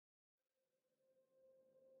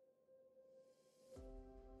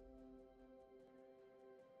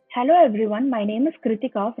Hello everyone, my name is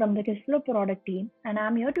Kritika from the Kissflow product team and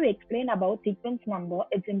I'm here to explain about sequence number,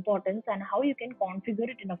 its importance and how you can configure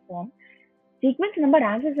it in a form. Sequence number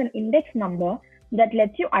acts as an index number that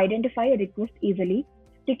lets you identify a request easily.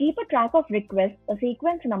 To keep a track of requests, a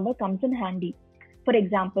sequence number comes in handy. For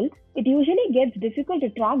example, it usually gets difficult to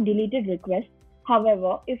track deleted requests.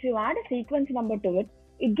 However, if you add a sequence number to it,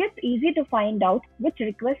 it gets easy to find out which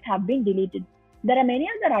requests have been deleted. There are many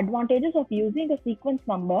other advantages of using a sequence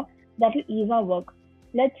number that will ease our work.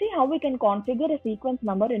 Let's see how we can configure a sequence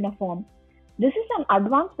number in a form. This is an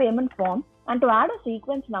advanced payment form, and to add a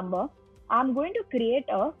sequence number, I'm going to create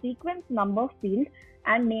a sequence number field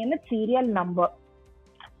and name it serial number.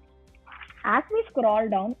 As we scroll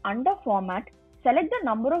down under format, select the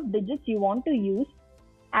number of digits you want to use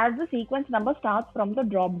as the sequence number starts from the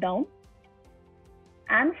drop down.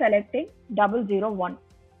 I'm selecting 001.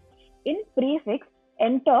 In prefix,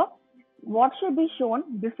 enter what should be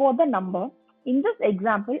shown before the number. In this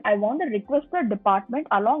example, I want the requester department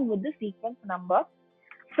along with the sequence number.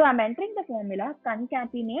 So I'm entering the formula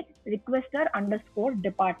concatenate requester underscore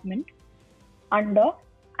department. Under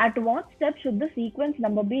at what step should the sequence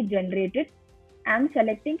number be generated? I'm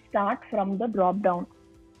selecting start from the drop down.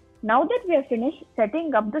 Now that we have finished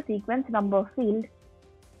setting up the sequence number field,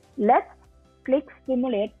 let's click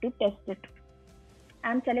simulate to test it.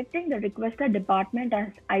 I'm selecting the requester department as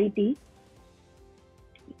IT,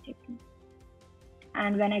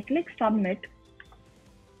 and when I click submit,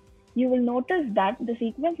 you will notice that the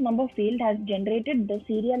sequence number field has generated the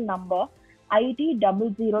serial number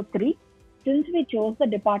IT003 since we chose the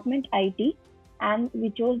department IT and we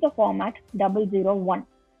chose the format 001.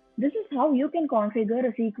 This is how you can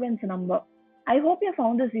configure a sequence number. I hope you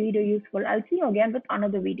found this video useful. I'll see you again with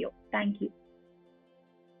another video. Thank you.